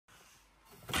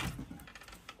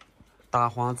大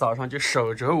黄早上就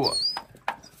守着我，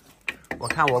我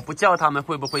看我不叫他们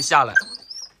会不会下来。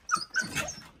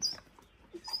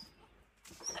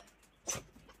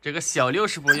这个小六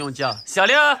是不用叫，小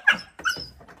六、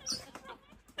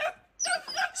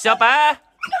小白、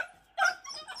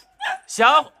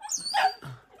小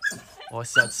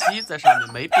七在上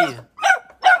面没病。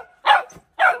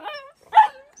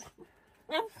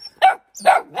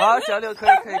好，小六可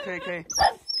以。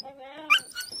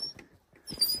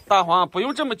大黄不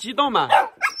用这么激动嘛，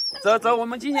走，我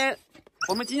们今天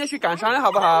去赶山好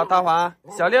不好？大黄，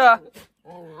小六，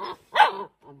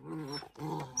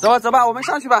走吧，我们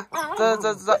上去吧，走，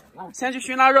先去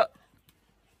熏腊肉。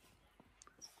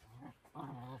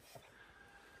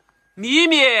咪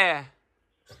咪，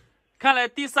看来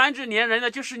第3只粘人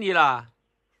的就是你了，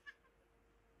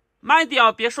慢点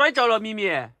哦，别摔着了，咪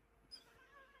咪。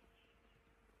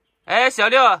哎，小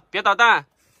六，别捣蛋。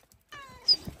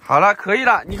好了，可以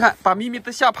了，你看把咪咪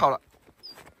都吓跑了。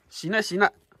行了，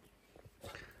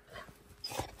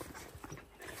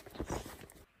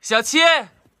小七，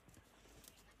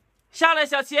下来，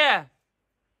小七，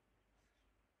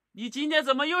你今天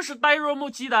怎么又是呆若木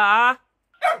鸡的啊？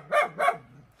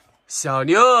小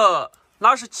六，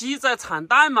那是鸡在产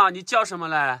蛋嘛，你叫什么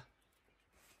嘞？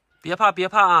别怕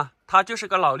啊，他就是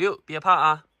个老六，别怕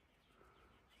啊。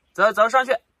走上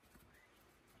去。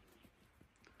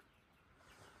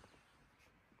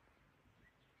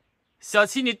小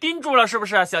七，你盯住了是不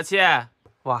是？小七，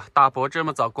哇，大伯这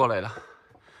么早过来了。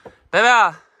贝贝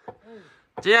啊，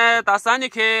今天到山里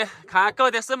去看搞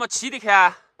点什么吃的去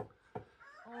啊？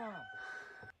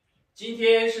今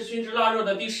天是熏制腊肉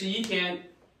的第11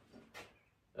天，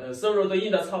瘦肉都硬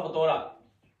的差不多了，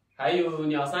还有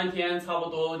2、3天差不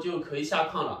多就可以下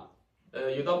炕了。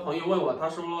有的朋友问我，他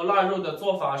说腊肉的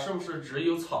做法是不是只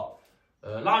有炒？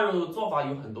腊肉做法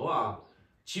有很多啊。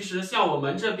其实像我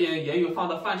们这边也有放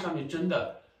到饭上面蒸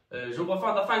的，如果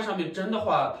放到饭上面蒸的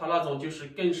话，它那种就是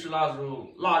更是腊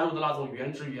肉的那种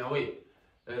原汁原味。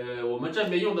我们这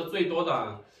边用的最多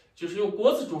的就是用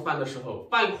锅子煮饭的时候，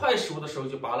饭快熟的时候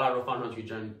就把腊肉放上去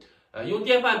蒸。用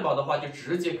电饭煲的话，就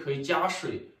直接可以加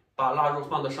水，把腊肉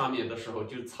放到上面的时候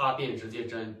就插电直接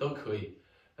蒸都可以。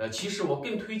其实我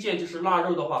更推荐就是腊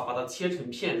肉的话，把它切成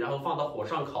片，然后放到火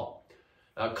上烤。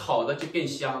烤的就更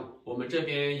香。我们这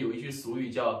边有一句俗语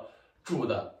叫“煮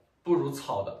的不如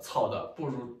炒的，炒的不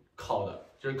如烤的”，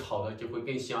就是烤的就会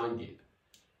更香一点。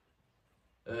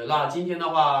那今天的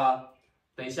话，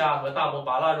等一下和大伯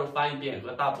把腊肉翻一遍，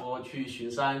和大伯去巡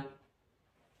山。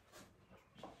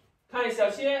看小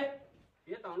七，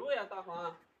别挡路呀，大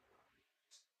黄。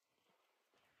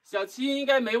小七应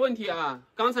该没问题啊，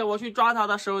刚才我去抓他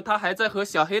的时候，他还在和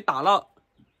小黑打闹。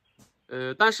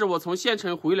但是我从县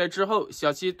城回来之后，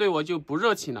小七对我就不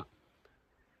热情了。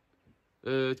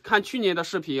看去年的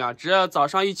视频啊，只要早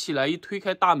上一起来一推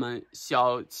开大门，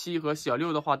小七和小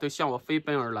六的话都向我飞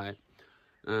奔而来。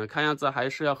看样子还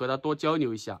是要和他多交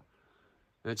流一下。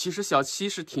其实小七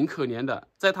是挺可怜的，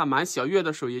在他满小月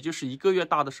的时候，也就是1个月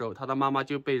大的时候，他的妈妈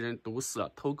就被人毒死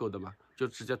了，偷狗的嘛，就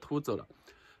直接偷走了。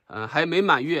还没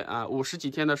满月啊，50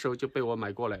几天的时候就被我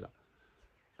买过来了。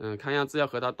看样子要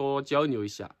和他多交流一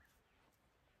下。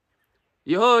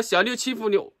以后小六欺负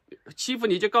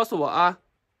你就告诉我啊。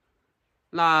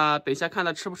那等一下看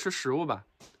他吃不吃食物吧。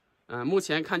目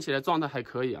前看起来状态还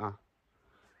可以啊。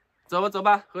走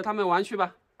吧，和他们玩去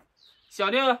吧。小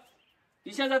六，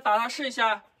你现在打他试一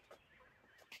下。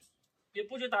别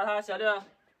不许打他，小六。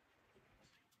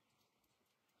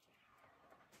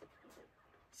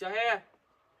小黑，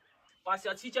把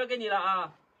小七交给你了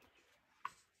啊。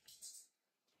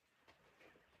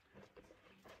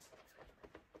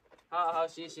好，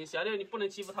行，小六你不能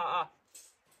欺负他啊！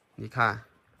你看，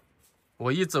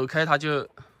我一走开，他就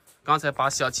刚才把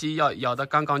小七咬得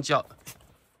刚刚叫。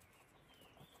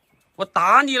我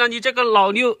打你了，你这个老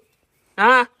六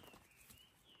啊！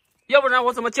要不然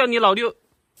我怎么叫你老六？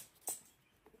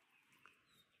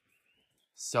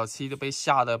小七都被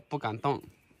吓得不敢动。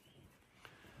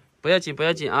不要紧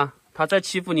啊！他再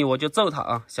欺负你，我就揍他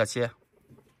啊！小七，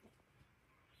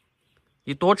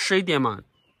你多吃一点嘛。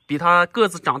比他个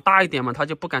子长大一点嘛，他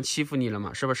就不敢欺负你了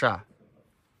嘛，是不是？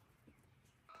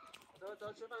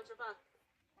走，吃饭。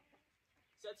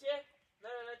小七，来，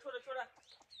出来。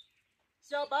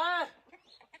小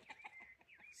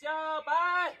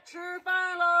白，吃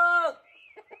饭喽！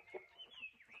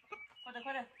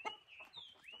快点，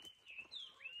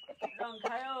让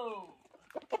开哦！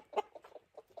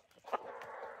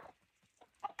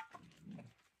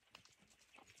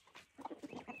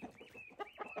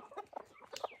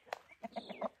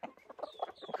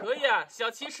可以啊，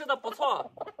小七吃的不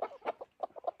错。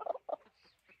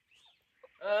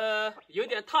有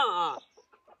点烫啊，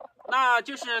那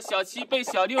就是小七被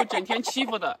小六整天欺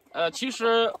负的。其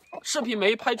实视频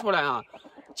没拍出来啊，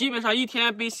基本上一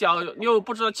天被小六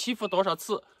不知道欺负多少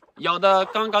次，咬得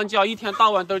刚刚叫，一天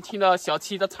到晚都听到小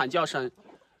七的惨叫声。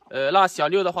那小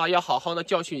六的话要好好的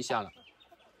教训一下了。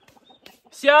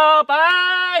小白，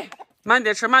慢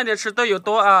点吃，慢点吃，都有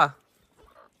多啊。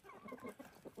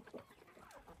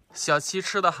小七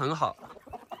吃的很好。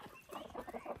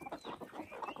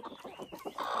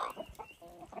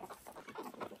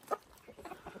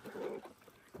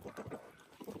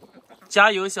加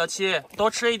油，小七，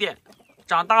多吃一点，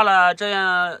长大了这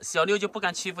样小六就不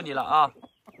敢欺负你了啊！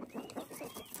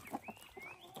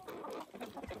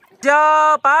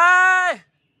小白，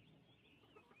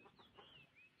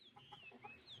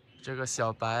这个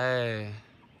小白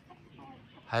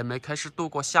还没开始度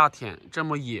过夏天，这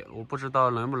么野，我不知道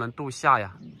能不能度夏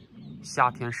呀。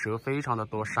夏天蛇非常的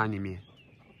多，山里面。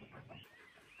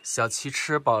小七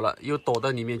吃饱了，又躲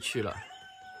到里面去了，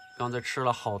刚才吃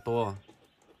了好多。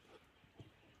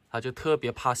他就特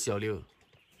别怕小六。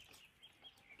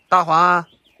大黄，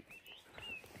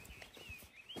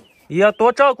你要多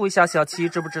照顾一下小七，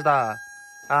知不知道？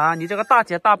啊，你这个大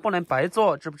姐大不能白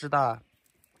做，知不知道？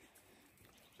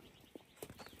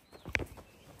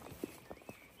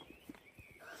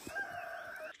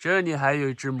这里还有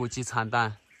一只母鸡产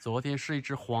蛋，昨天是一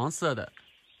只黄色的，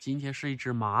今天是一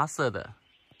只麻色的。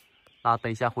那等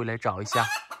一下回来找一下。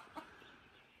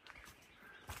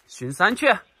巡山去。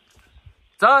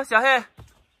走，小黑，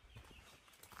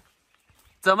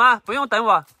走吗？不用等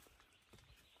我。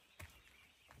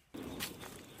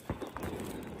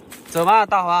走吧，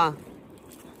大黄。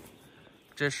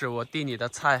这是我地里的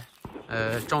菜，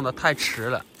种的太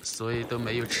迟了，所以都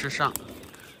没有吃上，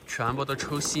全部都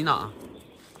抽新了啊。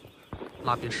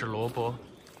那边是萝卜，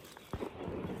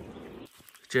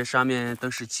这上面都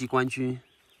是鸡冠菌，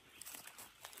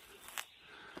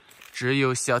只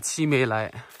有小七没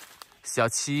来。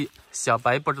小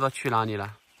白不知道去哪里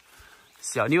了，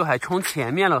小六还冲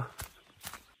前面了。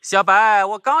小白，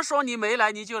我刚说你没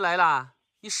来，你就来了，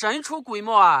你神出鬼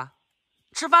没啊！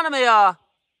吃饭了没有？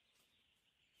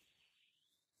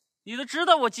你都知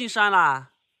道我进山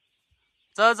了。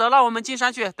走走，那我们进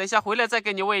山去，等一下回来再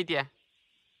给你喂一点。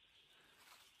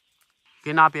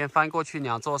给那边翻过去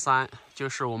2座山，就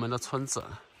是我们的村子。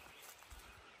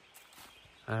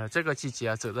这个季节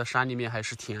啊，走在山里面还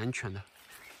是挺安全的。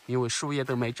因为树叶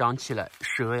都没长起来，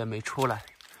蛇也没出来。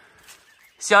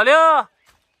小六，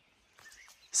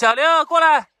小六，过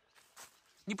来！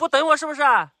你不等我是不是？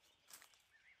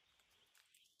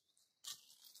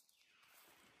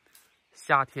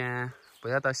夏天不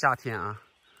要到夏天啊，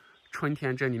春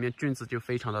天这里面菌子就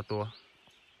非常的多。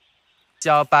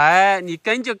小白，你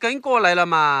跟就跟过来了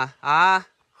嘛，啊，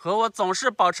和我总是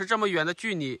保持这么远的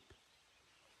距离。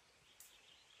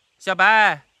小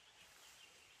白。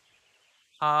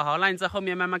好好，那你在后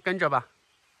面慢慢跟着吧。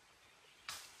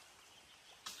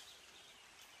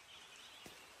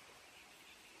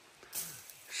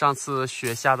上次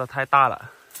雪下的太大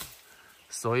了，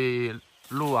所以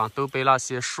路啊都被那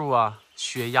些树啊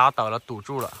雪压倒了，堵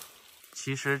住了。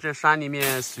其实这山里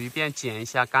面随便捡一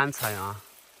下干柴啊，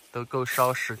都够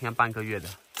烧10天半个月的。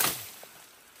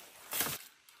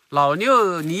老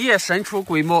六，你也神出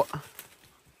鬼没。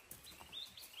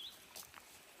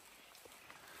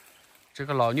这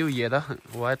个老六野得很，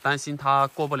我还担心他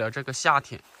过不了这个夏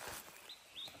天。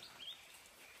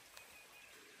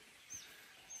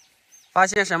发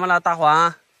现什么了，大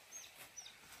黄？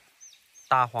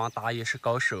大黄打野是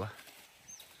高手啊！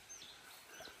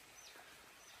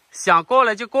想过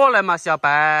来就过来嘛，小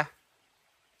白。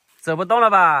走不动了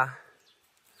吧？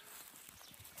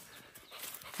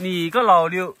你个老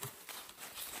六！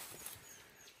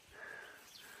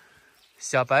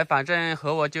小白反正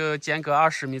和我就间隔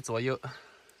20米左右。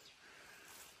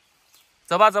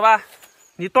走吧走吧，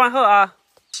你断后啊！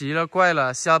奇了怪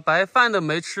了，小白饭都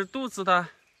没吃，肚子的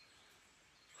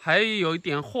还有一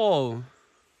点货哦。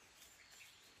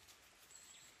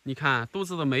你看肚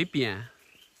子都没扁。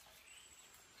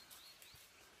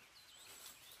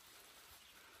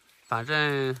反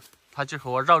正他就和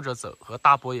我绕着走，和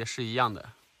大伯也是一样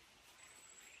的。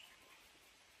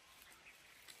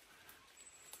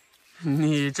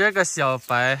你这个小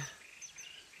白，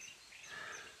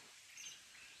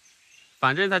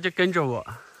反正他就跟着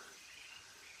我。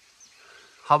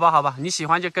好吧好吧，你喜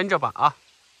欢就跟着吧啊。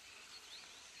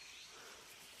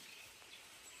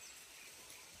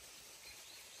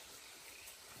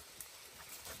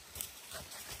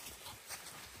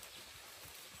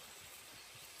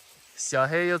小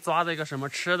黑又抓着一个什么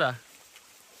吃的，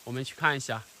我们去看一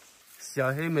下。小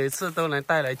黑每次都能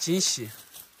带来惊喜。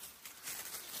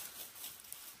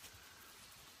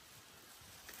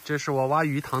这是我挖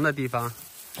鱼塘的地方。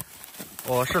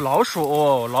哦，是老鼠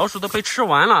哦，老鼠都被吃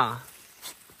完了，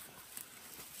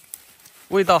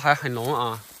味道还很浓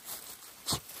啊。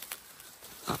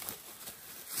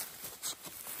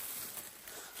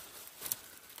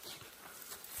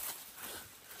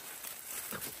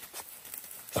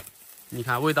你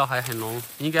看，味道还很浓，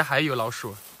应该还有老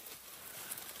鼠。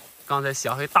刚才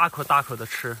小黑大口大口的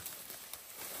吃。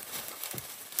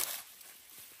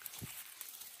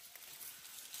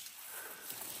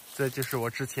这就是我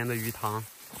之前的鱼塘。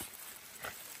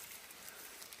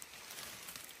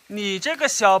你这个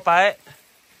小白，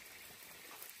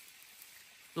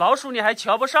老鼠你还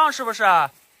瞧不上是不是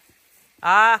啊？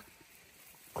啊？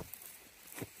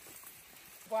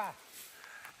哇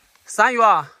！3月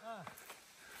啊？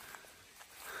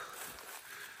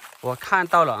我看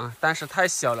到了啊，但是太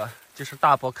小了，就是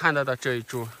大伯看到的这一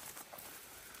株。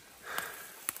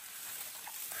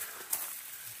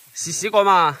洗西瓜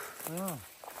吗？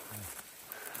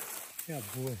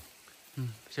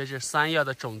这是3月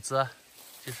的种子，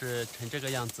就是成这个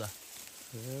样子。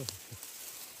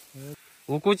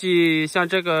我估计像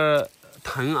这个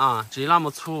藤啊，只有那么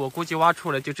粗，我估计挖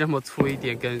出来就这么粗一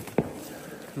点根。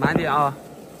慢点啊。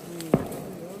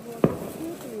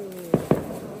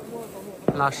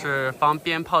那是放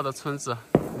鞭炮的村子，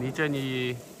离这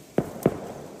里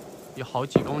有好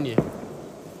几公里。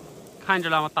看着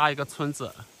那么大一个村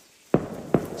子，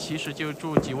其实就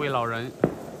住几位老人。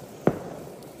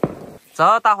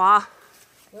走，大黄。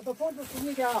我的房子是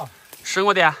你的。是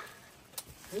我的。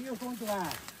没有房子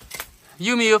吧？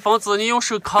有没有房子？你用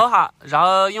手敲下，然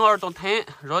后用耳朵听，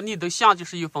然后你都想就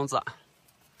是有房子。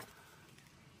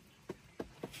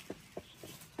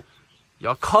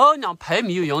要敲，让拍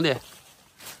没有用的。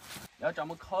要这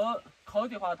么敲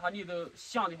的话，它里头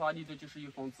响的话，里头就是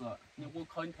有风子。我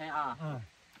敲你听啊。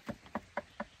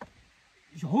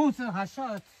有风子还响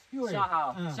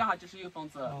响下就是有风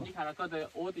子。你看那高头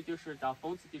窝的就是这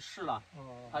风子的屎了。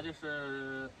它就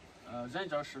是人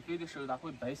这施肥的时候，它会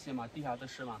白些嘛，底下的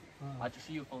屎嘛，它就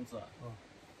是有风子。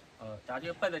这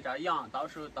就摆在这养，到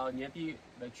时候到年底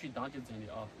来取当就真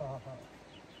的啊。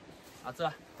好，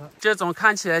走。这种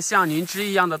看起来像灵芝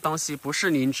一样的东西，不是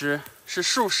灵芝，是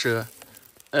树蛇，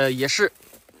也是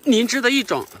灵芝的一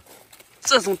种。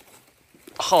这种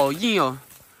好硬哦。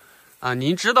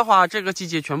灵芝的话，这个季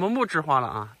节全部木质化了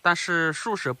啊，但是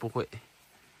树蛇不会。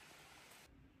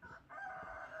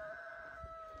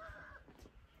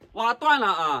挖断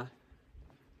了啊。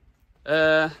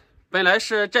本来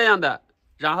是这样的，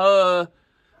然后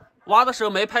挖的时候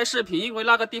没拍视频，因为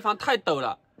那个地方太陡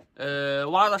了。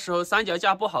挖的时候三脚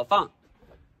架不好放。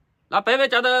那白白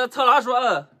家的草蜡树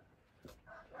啊。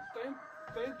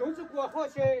等冬子过好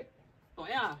些。冻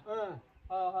呀。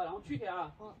好，让我取去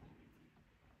啊。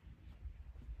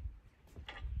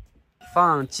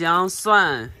放姜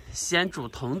蒜，先煮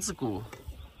童子骨。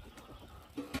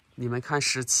你们看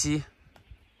17，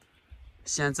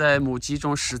现在母鸡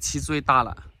中17最大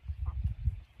了，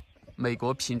美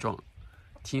国品种，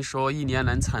听说一年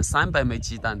能产300枚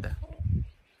鸡蛋的。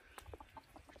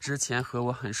之前和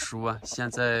我很熟啊，现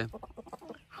在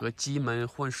和鸡们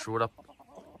混熟了，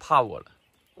怕我了。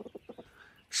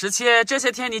17，这些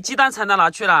天你鸡蛋产到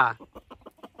哪去了？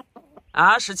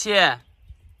啊，17。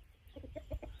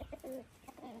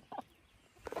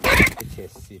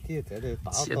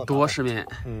切多是面。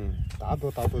大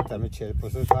多咱们切不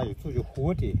是它有煮就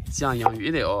火的。酱养鱼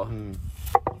的哦。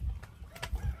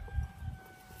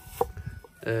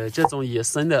这种野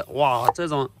生的，哇，这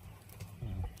种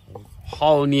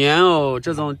好黏哦，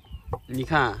这种你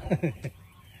看。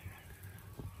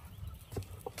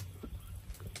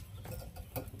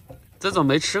这种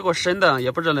没吃过生的，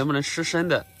也不知道能不能吃生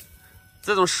的。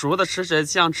这种熟的吃起来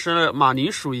像吃马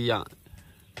铃薯一样，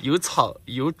有炒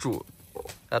有煮。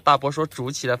大伯说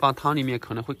煮起来放汤里面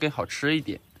可能会更好吃一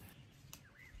点。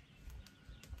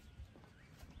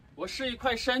我是一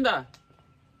块生的。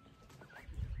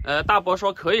大伯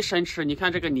说可以生吃，你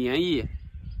看这个黏液。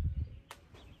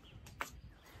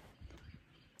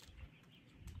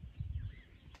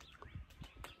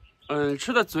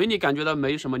吃的嘴里感觉到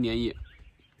没什么黏液，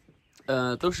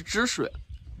都是汁水。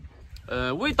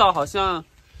味道好像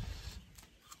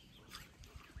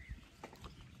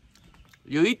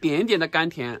有一点点的甘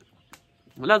甜，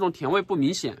那种甜味不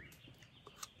明显。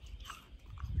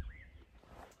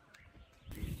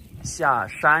下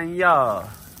山药，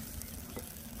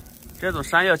这种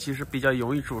山药其实比较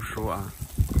容易煮熟啊。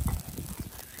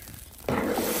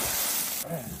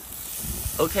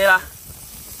OK 啦。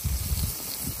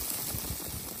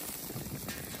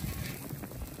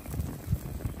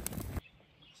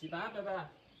起单，拜拜。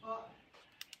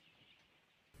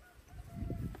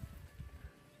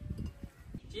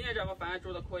今天这个饭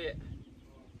煮的可以。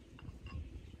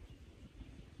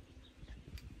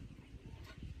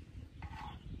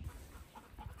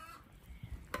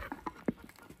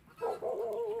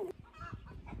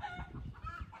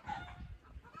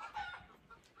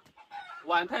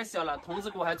碗太小了，童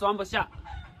子骨还装不下，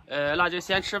那就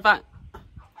先吃饭。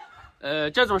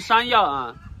这种山药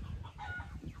啊，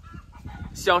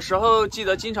小时候记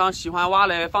得经常喜欢挖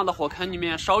来放到火坑里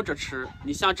面烧着吃。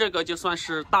你像这个就算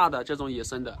是大的这种野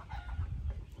生的，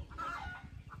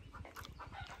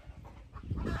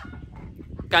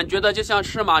感觉的就像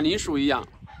吃马铃薯一样。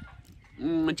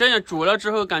这样煮了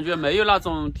之后感觉没有那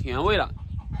种甜味了。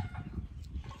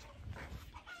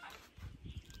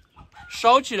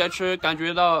烧起来吃，感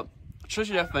觉到吃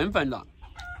起来粉粉的，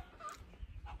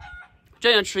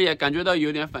这样吃也感觉到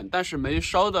有点粉，但是没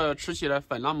烧的吃起来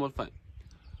粉那么粉。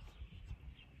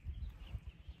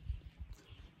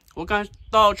我看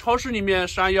到超市里面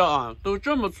山药啊都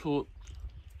这么粗，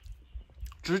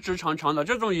直直长长的，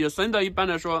这种野生的一般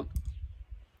来说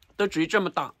都只有这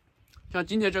么大，像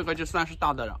今天这个就算是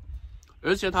大的了，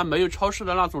而且它没有超市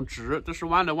的那种直，都是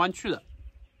弯来弯去的。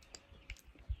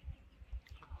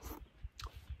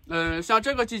像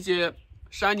这个季节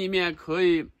山里面可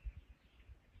以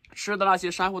吃的那些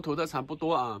珊瑚头的产不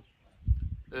多啊。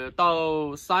到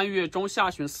3月中下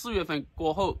旬4月份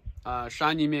过后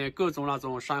山里面各种那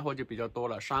种山货就比较多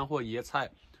了，山货野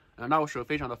菜那个时候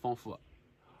非常的丰富。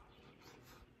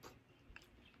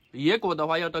野果的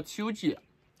话要到秋季，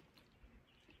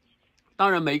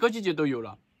当然每个季节都有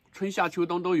了，春夏秋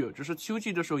冬都有，只是秋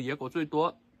季的时候野果最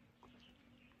多。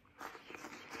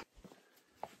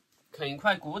啃一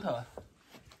块骨头。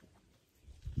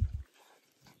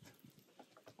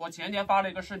我前天发了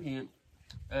一个视频，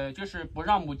就是不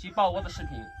让母鸡抱窝的视频，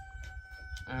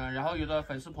然后有的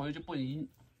粉丝朋友就不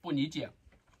理解，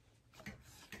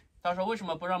他说为什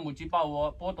么不让母鸡抱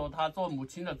窝，剥夺它做母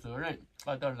亲的责任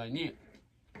的能力。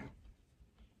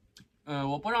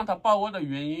我不让它抱窝的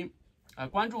原因，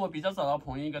关注我比较早的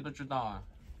朋友应该都知道啊，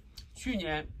去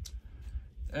年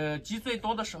鸡最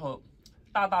多的时候，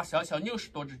大大小小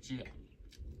60多只鸡，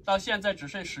到现在只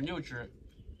剩16只，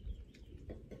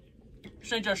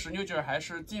剩这16只还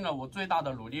是尽了我最大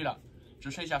的努力了，只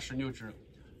剩下16只。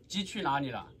鸡去哪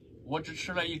里了？我只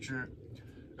吃了1只，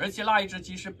而且那1只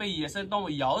鸡是被野生动物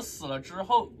咬死了之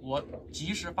后，我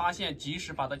及时发现，及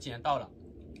时把它捡到了。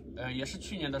也是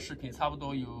去年的视频，差不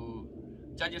多有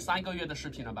将近3个月的视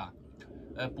频了吧。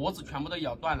脖子全部都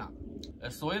咬断了。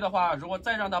所以的话，如果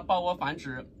再让它抱窝繁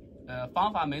殖，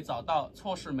方法没找到，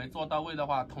措施没做到位的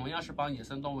话，同样是帮野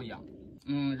生动物养。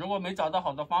如果没找到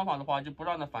好的方法的话，就不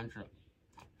让它繁殖。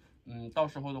到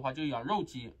时候的话就养肉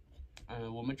鸡。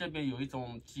我们这边有一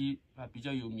种鸡比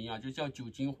较有名啊，就叫酒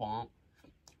精黄。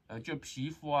就皮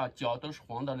肤啊、脚都是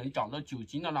黄的，能长到酒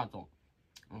精的那种。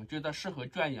就在适合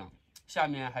圈养。下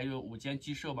面还有5间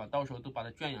鸡舍吧，到时候都把它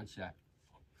圈养起来，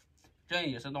这样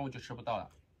野生动物就吃不到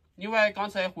了。另外，刚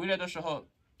才回来的时候，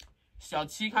小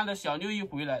七看到小六一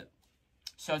回来，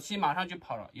小七马上就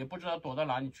跑了，也不知道躲到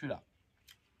哪里去了。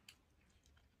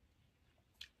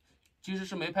其实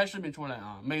是没拍视频出来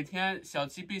啊。每天小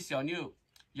七被小六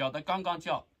咬得刚刚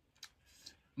叫，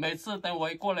每次等我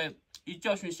一过来一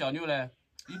教训小六呢，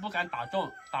又不敢打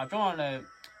中，打中了呢，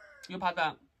又怕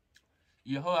他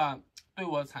以后对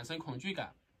我产生恐惧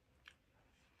感。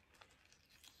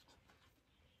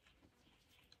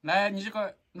来，你这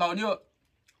个老六，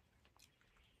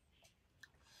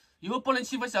以后不能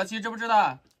欺负小七，知不知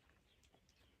道？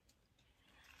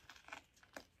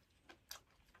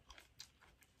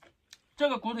这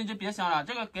个骨头你就别想了，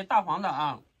这个给大黄的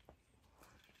啊。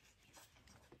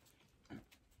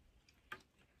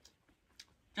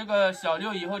这个小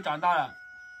六以后长大了，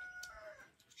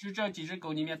是这几只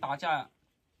狗里面打架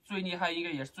最厉害，应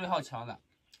该也是最好强的。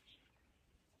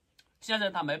现在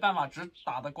他没办法，只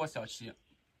打得过小七。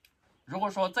如果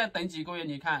说再等几个月，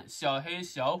你看小黑、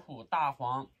小虎、大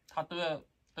黄，他都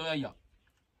要咬。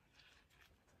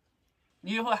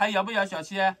你以后还咬不咬小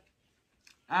七？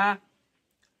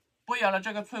不咬了，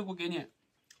这个脆骨给你。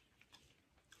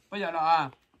不咬了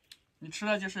啊！你吃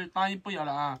了就是答应不咬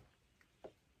了啊！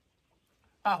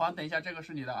大黄，等一下，这个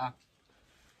是你的啊！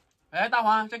哎，大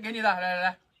黄，这给你的，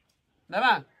来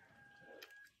吧！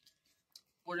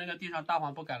我扔在地上，大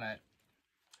黄不敢来。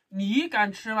你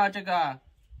敢吃吗？这个？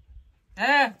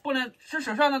哎，不能吃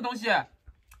手上的东西。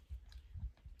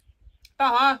大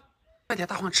黄，快点，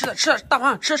大黄吃，大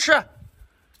黄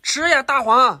吃呀，大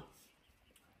黄！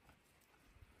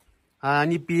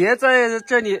你别在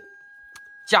这里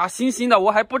假惺惺的，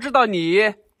我还不知道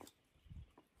你。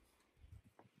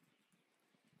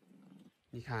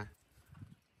你看，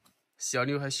小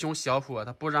六还凶小虎，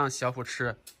他不让小虎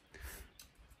吃。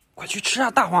快去吃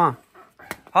啊，大黄！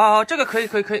好，这个可以，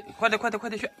快点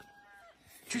去！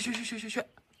去！